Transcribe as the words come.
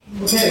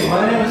Okay,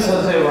 my name is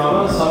Jose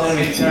Ramos. I'm going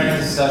to be chairing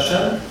this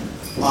session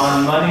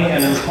on money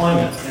and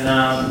employment.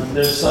 And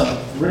there's some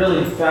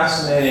really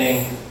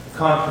fascinating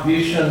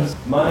contributions,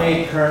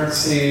 money,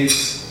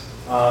 currencies,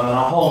 and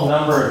a whole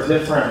number of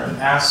different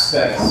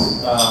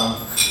aspects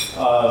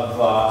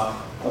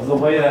of the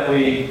way that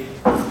we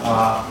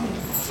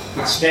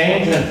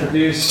exchange and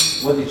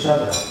produce with each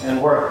other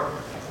and work.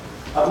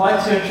 I'd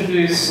like to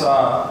introduce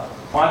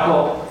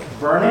Michael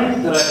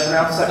Burney. Did I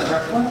pronounce that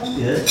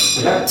correctly? Yes.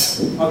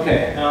 Yeah.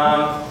 Okay.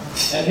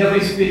 And he'll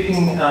be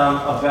speaking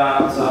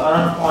about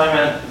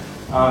unemployment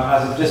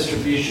as a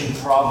distribution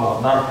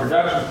problem, not a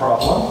production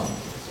problem.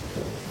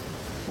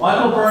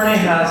 Michael Burney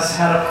has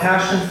had a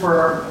passion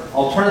for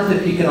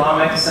alternative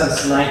economics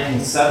since the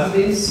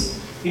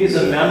 1970s. He is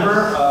a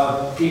member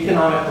of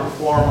Economic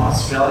Reform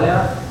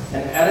Australia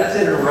and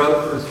edited and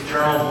wrote for his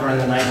journal during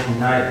the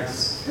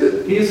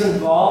 1990s. He is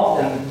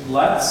involved in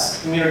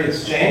Let's Community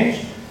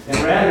Exchange and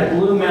ran the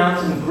Blue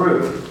Mountain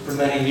Group for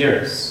many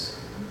years.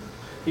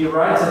 He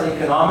writes on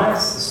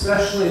economics,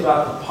 especially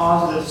about the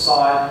positive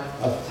side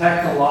of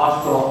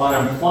technological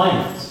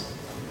unemployment,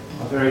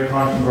 a very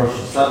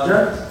controversial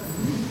subject.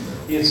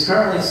 He is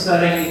currently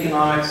studying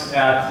economics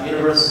at the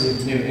University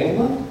of New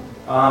England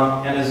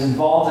and is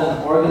involved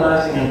in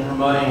organizing and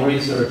promoting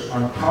research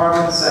on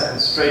carbon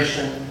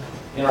sequestration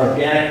in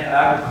organic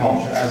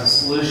agriculture as a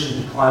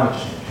solution to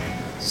climate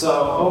change.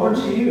 So over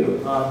to you,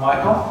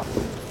 Michael.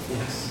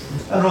 Yes.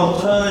 An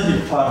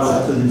alternative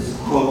title to this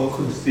talk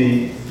could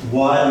be,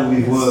 Why Do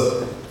We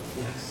Work?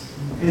 Yes.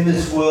 In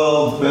this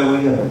world where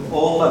we have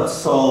all but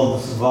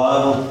solved the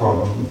survival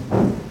problem,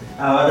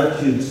 our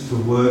attitudes to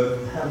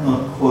work have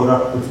not caught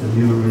up with the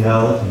new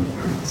reality.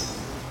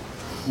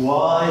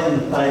 Why, in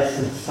the face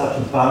of such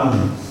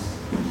abundance,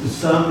 do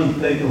so many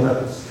people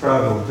have to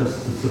struggle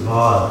just to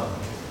survive?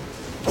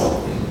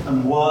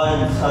 And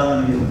why do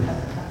so many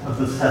of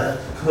us have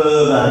to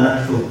curb our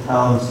natural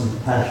talents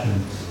and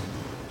passions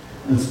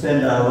and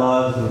spend our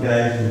lives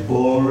engaged in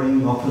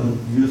boring, often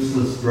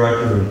useless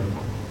drudgery?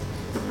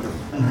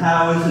 And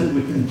how is it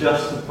we can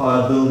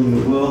justify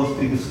building the world's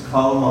biggest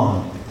coal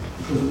mine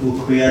because it will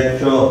create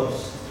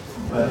jobs?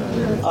 I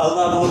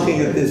love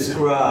looking at this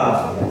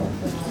graph.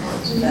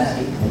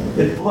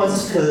 It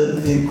points to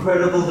the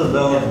incredible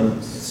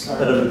developments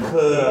that have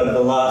occurred over the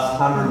last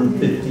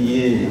 150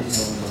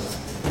 years.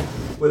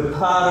 We're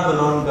part of an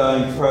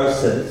ongoing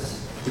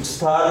process which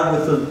started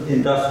with the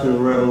Industrial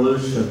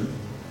Revolution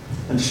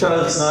and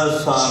shows no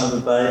sign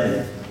of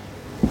abating.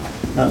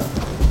 Now,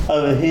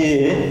 over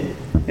here,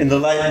 in the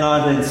late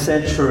 19th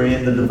century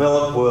in the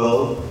developed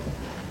world,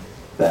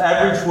 the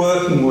average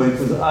working week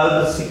was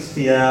over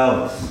 60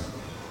 hours.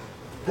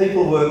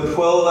 People worked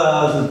 12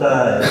 hours a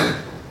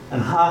day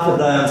and half a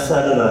day on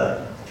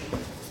Saturday.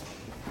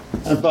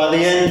 And by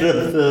the end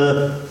of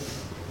the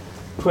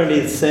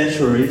 20th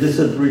century, this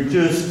had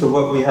reduced to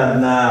what we have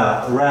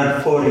now,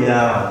 around 40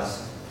 hours.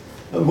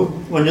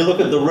 When you look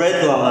at the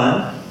red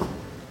line,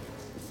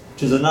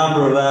 which is the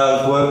number of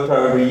hours worked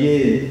over a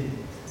year,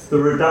 the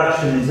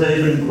reduction is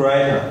even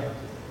greater.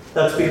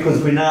 That's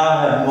because we now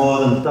have more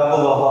than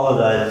double the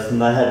holidays than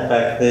they had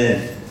back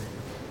then.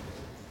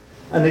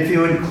 And if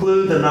you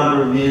include the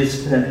number of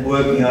years spent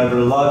working over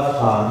a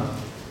lifetime,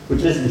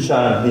 which isn't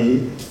shown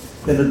here,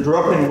 then the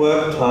drop in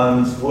work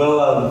time is well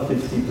over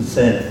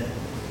 50%.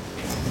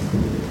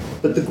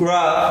 But the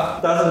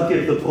graph doesn't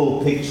give the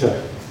full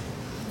picture.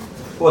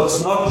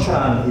 What's not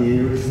shown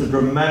here is the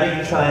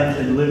dramatic change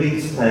in living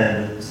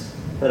standards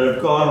that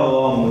have gone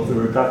along with the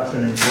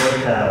reduction in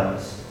work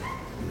hours.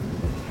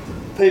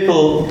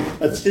 People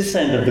at this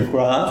end of the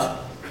graph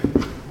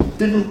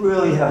didn't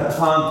really have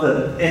time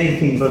for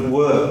anything but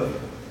work.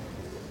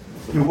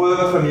 You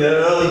worked from your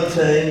early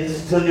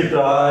teens till you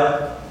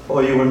died,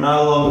 or you were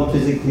no longer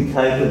physically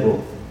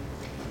capable.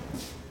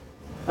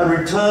 In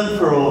return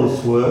for all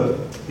this work,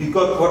 you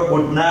got what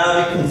would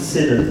now be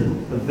considered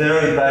a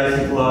very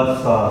basic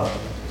lifestyle.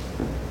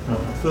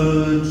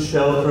 Food,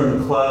 shelter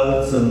and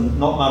clothes, and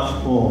not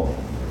much more.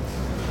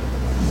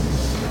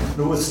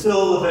 It was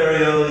still the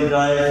very early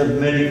days of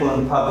medical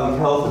and public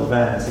health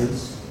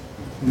advances.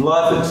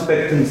 Life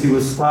expectancy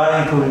was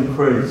starting to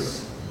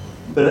increase,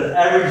 but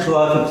average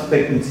life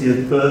expectancy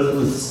at birth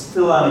was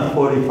still only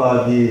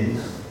 45 years.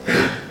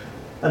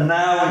 And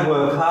now we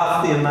work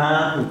half the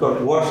amount. We've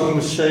got washing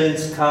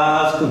machines,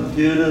 cars,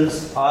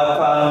 computers,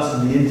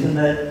 iPhones and the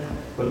internet.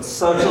 We've got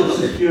social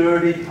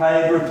security,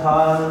 paid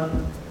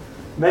retirement.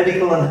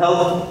 Medical and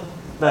health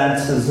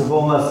advances have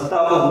almost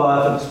doubled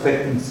life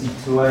expectancy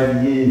to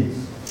 80 years.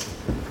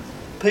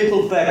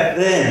 People back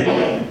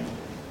then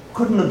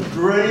couldn't have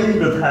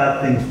dreamed of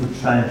how things would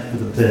change for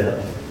the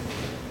better.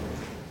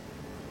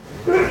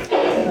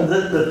 And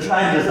the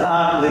changes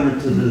aren't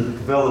limited to the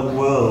developed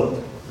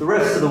world. The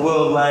rest of the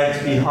world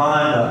lags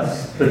behind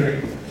us,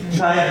 but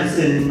changes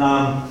in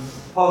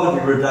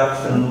poverty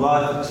reduction and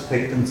life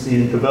expectancy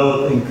in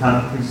developing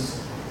countries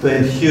have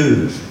been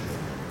huge.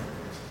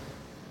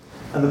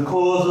 And the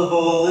cause of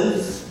all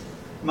this?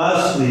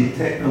 Mostly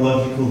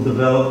technological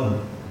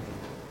development.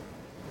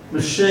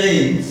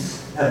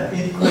 Machines have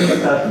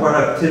increased our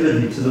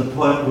productivity to the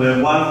point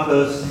where one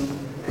person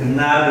can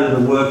now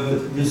do the work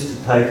that used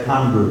to take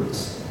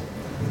hundreds.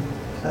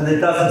 And there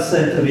doesn't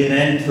seem to be an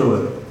end to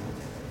it.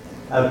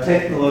 Our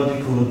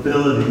technological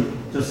ability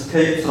just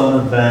keeps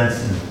on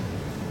advancing.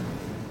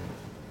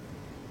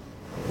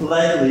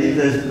 Lately,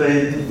 there's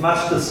been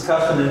much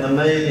discussion in the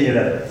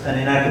media and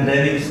in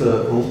academic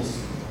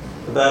circles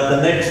about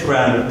the next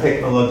round of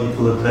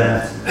technological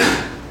advances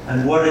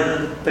and what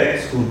its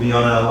effects will be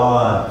on our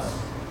lives.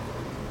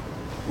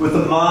 With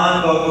the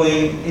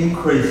mind-boggling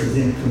increases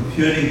in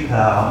computing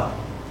power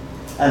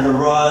and the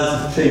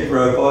rise of cheap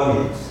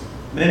robotics,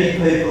 many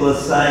people are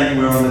saying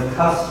we're on the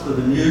cusp of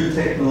a new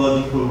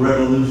technological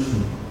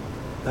revolution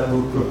that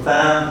will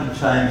profoundly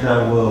change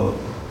our world.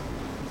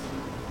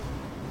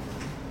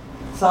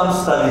 Some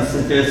studies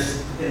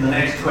suggest in the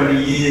next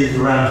 20 years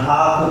around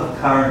half of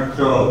current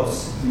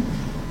jobs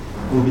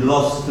will be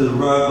lost to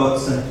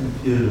robots and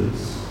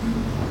computers.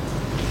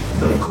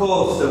 Of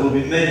course, there will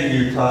be many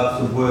new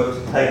types of work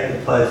to take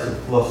the place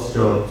of lost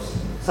jobs,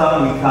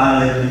 some we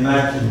can't even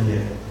imagine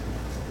yet.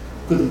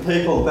 Could the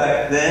people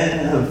back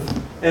then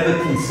have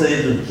ever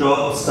conceived of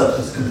jobs such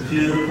as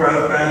computer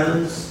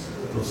programmers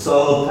or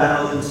solar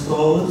panel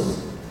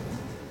installers?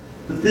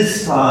 But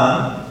this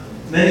time,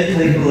 many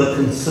people are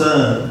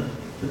concerned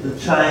that the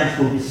change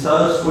will be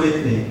so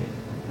sweeping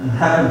and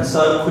happen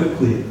so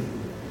quickly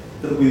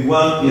that we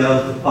won't be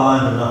able to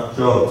find enough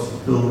jobs to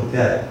fill the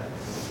gap.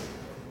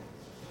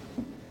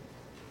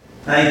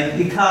 Now,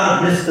 you can't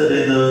have missed it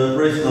in the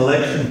recent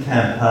election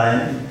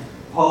campaign.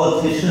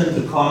 Politicians,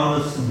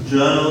 economists and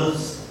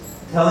journalists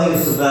telling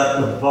us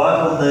about the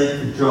vital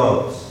need for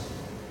jobs.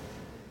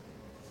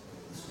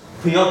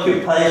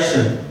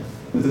 Preoccupation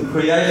with the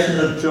creation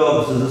of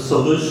jobs as a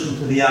solution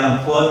to the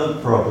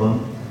unemployment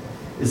problem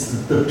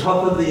is at the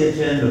top of the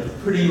agenda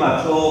for pretty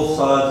much all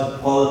sides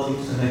of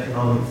politics and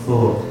economic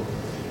thought.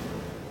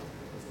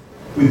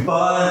 We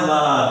by and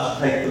large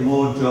take the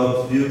more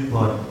jobs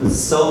viewpoint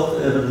as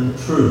self-evident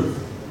truth,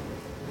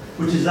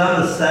 which is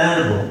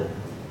understandable.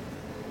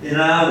 In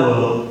our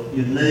world,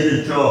 you need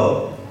a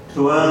job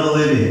to earn a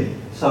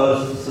living so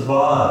as to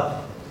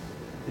survive.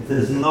 If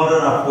there's not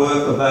enough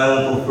work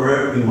available for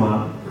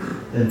everyone,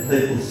 then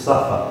people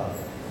suffer.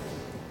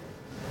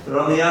 But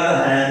on the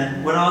other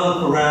hand, when I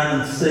look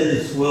around and see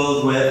this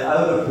world where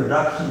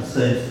overproduction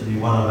seems to be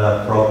one of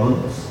our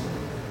problems,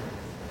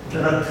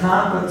 then I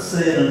can't but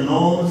see an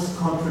enormous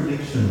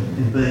contradiction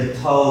in being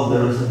told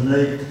there is a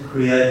need to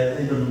create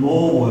even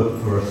more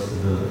work for us to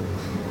do.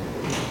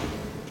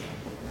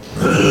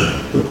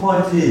 The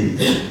point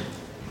is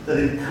that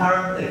in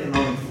current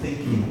economic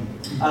thinking,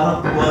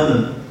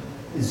 unemployment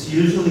is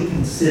usually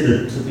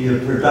considered to be a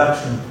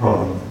production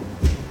problem.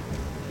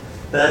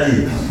 That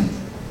is,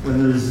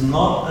 when there is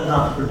not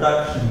enough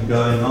production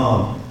going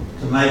on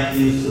to make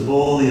use of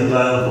all the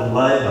available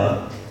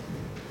labour,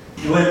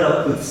 you end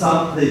up with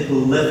some people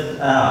left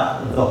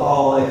out of the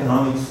whole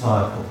economic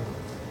cycle.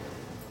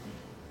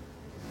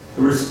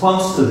 The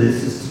response to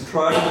this is to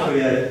try to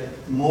create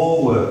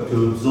more work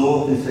to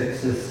absorb this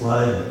excess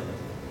labour,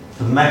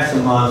 to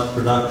maximise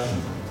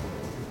production.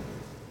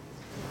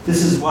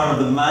 This is one of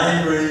the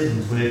main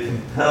reasons we are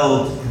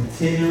compelled to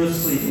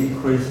continuously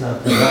increase our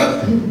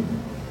production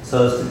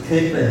so as to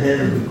keep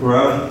ahead of the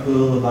growing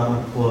pool of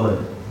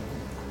unemployed.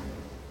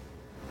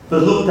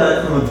 But looked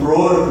at from a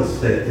broader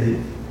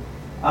perspective,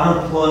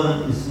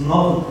 unemployment is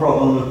not a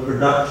problem of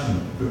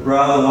production, but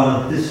rather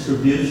one of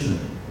distribution.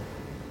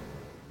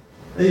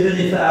 Even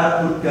if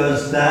output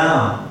goes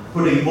down,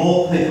 putting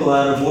more people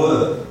out of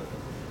work,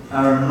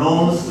 our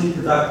enormously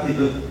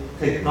productive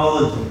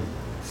technology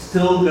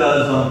still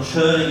goes on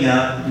churning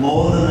out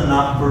more than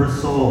enough for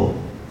us all.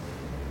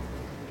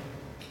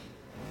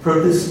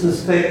 From this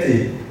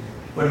perspective,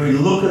 when we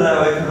look at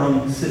our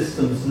economic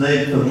system's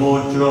need for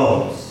more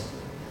jobs,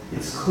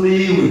 it's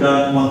clear we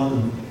don't want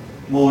them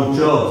more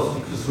jobs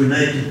because we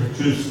need to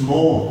produce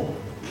more.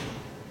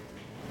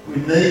 We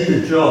need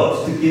the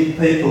jobs to give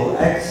people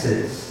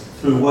access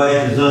through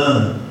wages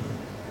earned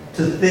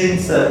to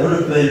things that would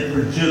have been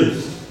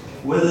produced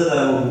whether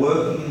they were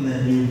working in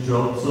their new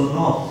jobs or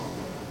not.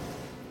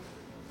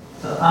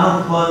 So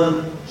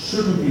unemployment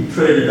shouldn't be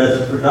treated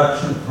as a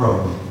production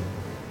problem.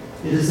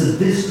 It is a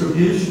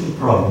distribution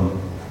problem.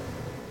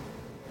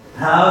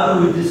 How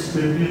do we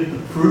distribute the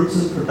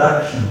fruits of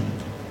production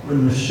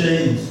when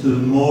machines do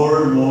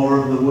more and more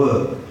of the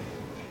work?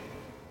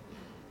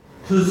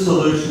 Two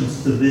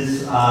solutions to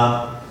this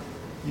are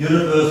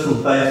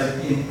universal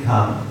basic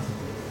income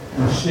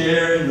and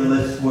sharing the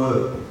less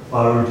work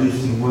by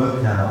reducing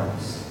work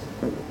hours.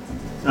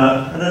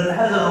 And it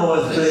hasn't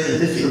always been a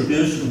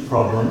distribution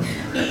problem.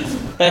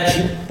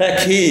 Back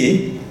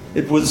here,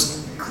 it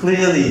was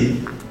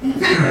clearly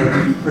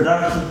a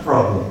production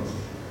problem.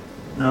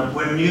 Now,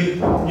 when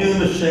new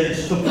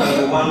machines took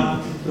over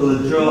one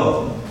particular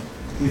job,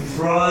 we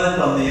thrived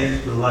on the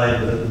extra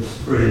labour that was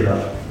freed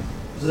up.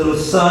 Because there were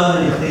so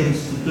many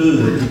things to do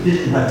that we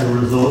didn't have the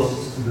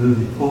resources to do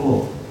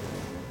before.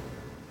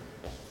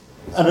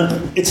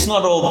 And it's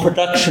not all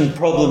production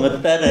problem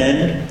at that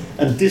end,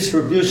 and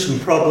distribution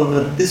problem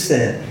at this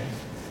end.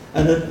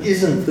 And it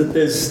isn't that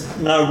there's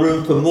no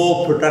room for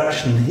more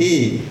production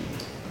here.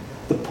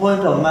 The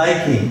point I'm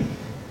making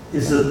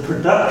is that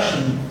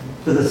production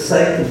for the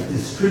sake of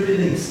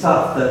distributing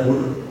stuff that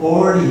would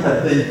already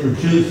have been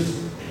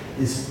produced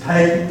is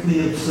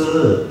patently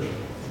absurd.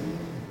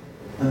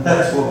 And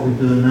that's what we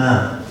do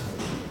now.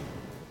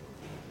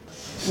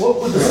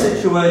 What would the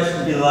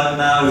situation be like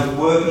now if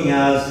working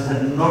hours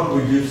had not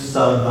reduced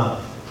so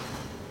much?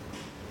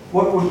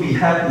 What would be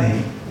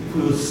happening if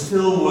we were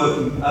still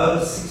working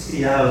over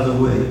 60 hours a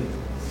week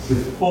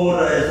with 4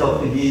 days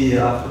off a year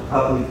after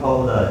public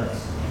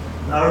holidays?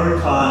 No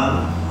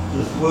retirement,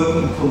 just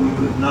working till we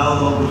could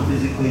no longer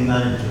physically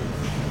manage it.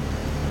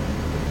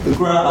 The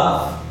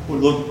graph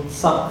would look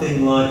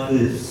something like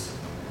this.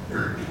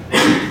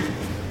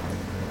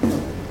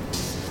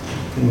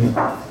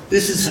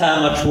 This is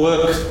how much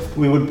work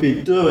we would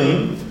be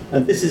doing,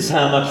 and this is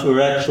how much we're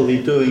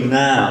actually doing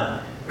now.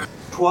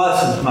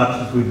 Twice as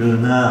much as we do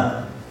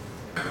now.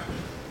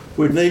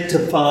 We'd need to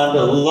find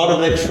a lot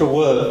of extra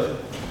work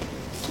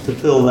to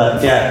fill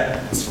that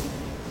gap.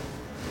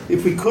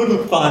 If we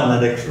couldn't find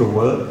that extra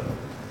work,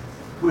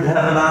 we'd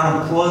have an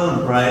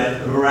unemployment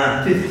rate of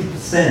around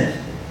 50%.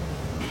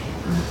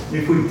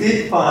 If we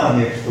did find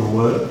the extra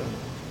work,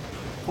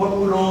 what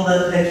would all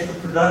that extra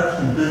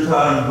production do to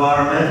our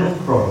environmental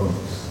problems?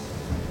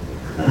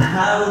 And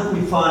how would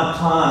we find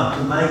time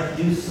to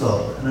make use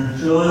of and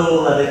enjoy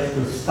all that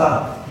extra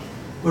stuff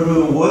when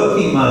we were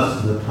working most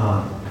of the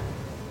time?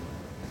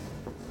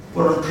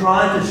 What I'm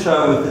trying to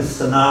show with this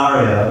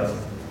scenario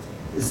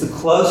is the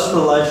close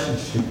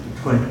relationship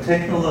between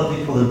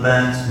technological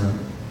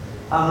advancement,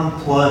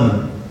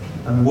 unemployment,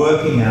 and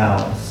working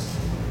hours.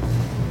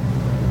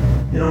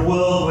 In a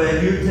world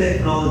where new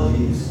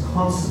technology is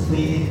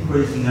constantly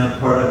increasing our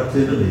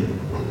productivity,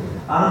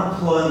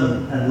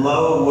 unemployment and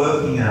lower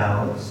working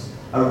hours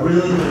are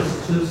really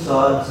just two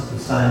sides of the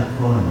same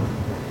coin.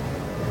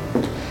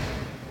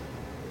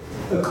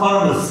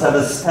 Economists have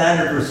a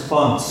standard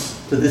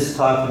response to this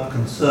type of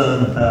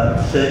concern about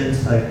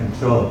machines taking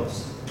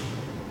jobs.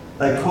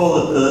 They call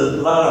it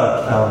the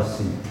Luddite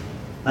fallacy,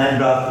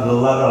 named after the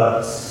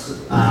Luddites,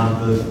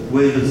 the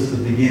weavers at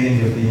the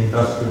beginning of the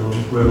Industrial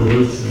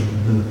Revolution,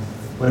 who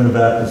went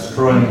about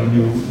destroying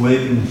new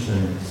weaving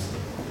machines.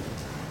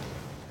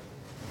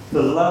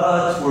 The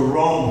Luddites were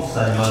wrong,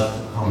 say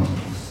most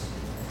economists.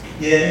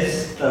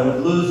 Yes, they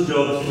would lose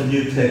jobs to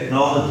new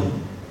technology,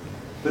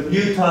 but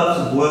new types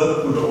of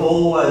work would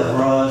always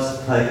rise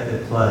to take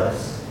their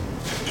place.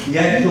 The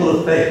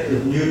actual effect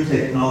of new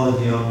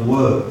technology on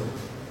work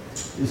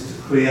is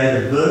to create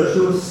a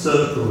virtuous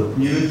circle of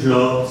new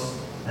jobs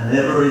and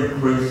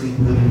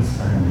ever-increasing living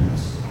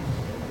standards.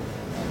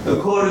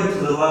 According to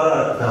the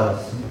Luddite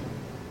fallacy,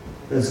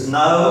 there's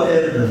no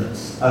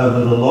evidence over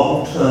the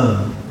long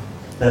term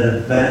that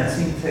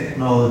advancing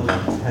technology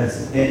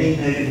has any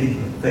negative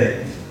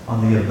effect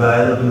on the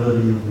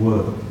availability of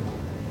work.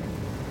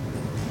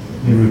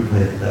 Let me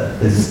repeat that.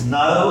 There's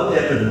no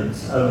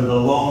evidence over the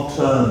long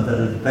term that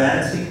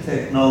advancing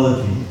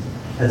technology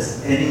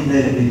has any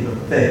negative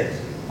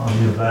effect on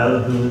the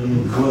availability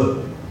of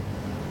work.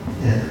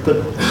 Yeah. But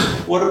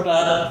what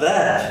about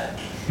that?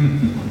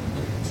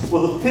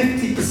 Well, the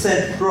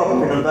 50%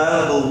 drop in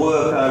available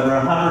work over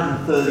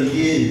 130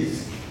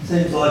 years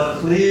seems like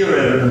clear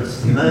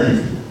evidence to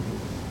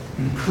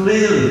me.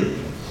 Clearly,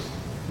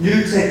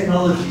 new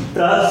technology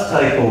does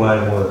take away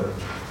work.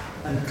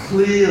 And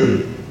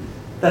clearly,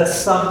 that's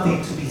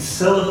something to be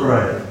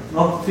celebrated,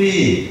 not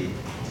feared.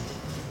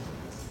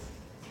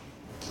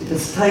 It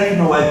has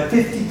taken away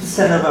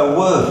 50% of our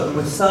work, and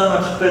we're so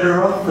much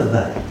better off for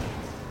that.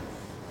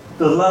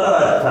 The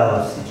Luddite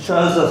fallacy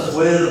shows us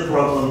where the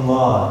problem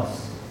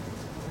lies.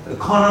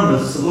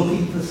 Economists are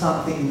looking for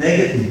something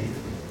negative,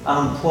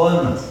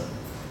 unemployment,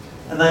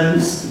 and they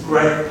miss the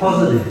great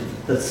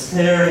positive that's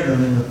staring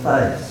them in the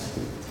face.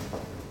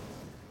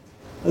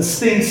 As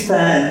things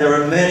stand, there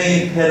are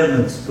many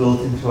impediments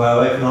built into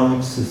our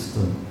economic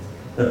system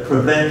that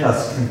prevent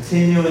us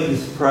continuing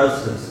this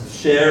process of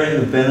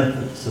sharing the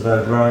benefits of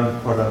our growing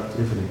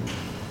productivity.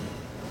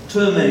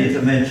 Too many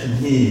to mention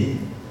here,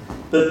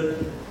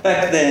 but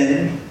back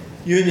then,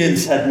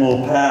 unions had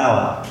more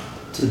power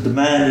to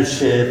demand a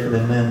share for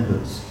their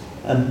members.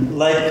 And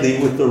lately,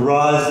 with the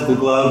rise of the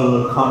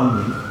global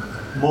economy,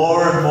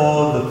 more and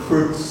more of the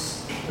fruits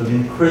of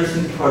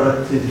increasing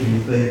productivity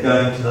have been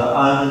going to the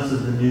owners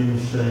of the new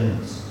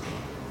machines,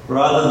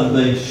 rather than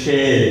being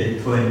shared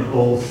between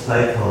all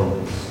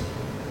stakeholders.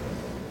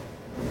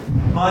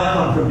 My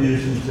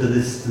contribution to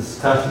this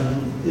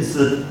discussion is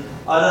that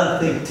I don't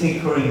think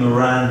tinkering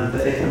around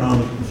with the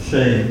economic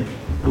machine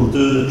will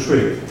do the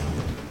trick,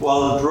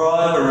 while the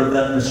driver of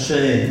that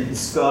machine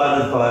is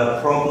guided by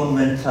a problem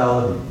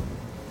mentality.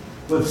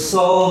 We've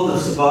solved the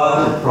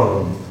survival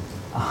problem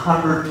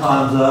 100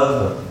 times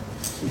over.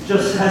 It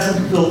just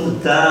hasn't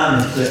filtered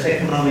down into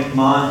economic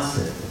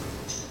mindset.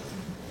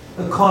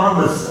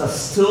 Economists are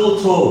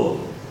still taught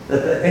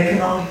that the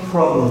economic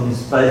problem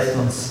is based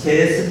on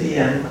scarcity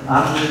and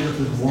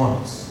unlimited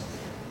wants.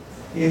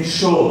 In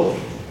short,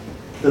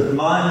 that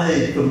my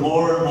need for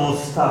more and more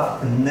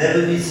stuff can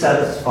never be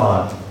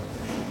satisfied,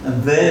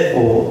 and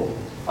therefore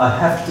I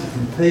have to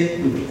compete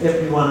with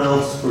everyone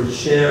else for a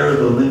share of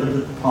the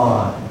limited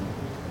pie.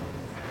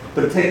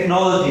 But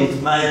technology has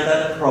made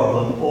that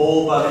problem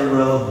all but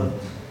irrelevant.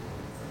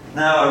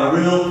 Now a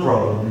real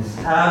problem is,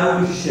 how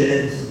do we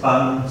share this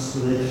abundance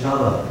with each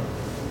other?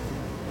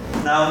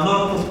 Now I'm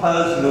not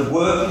proposing that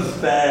work is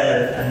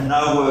bad and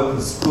no work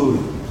is good.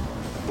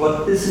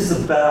 What this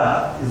is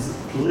about is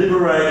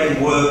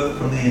liberating work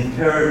from the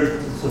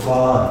imperative to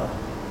survive.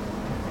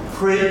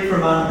 Freed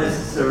from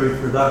unnecessary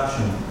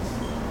production,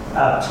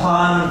 our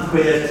time and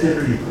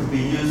creativity could be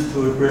used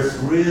to address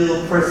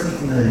real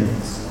pressing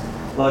needs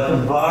like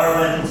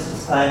environmental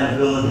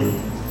sustainability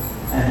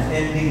and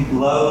ending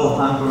global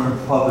hunger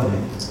and poverty,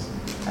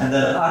 and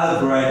that other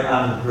great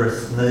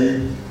unaddressed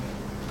need,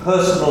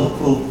 personal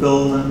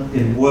fulfilment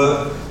in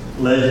work,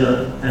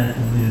 leisure and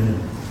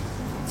community.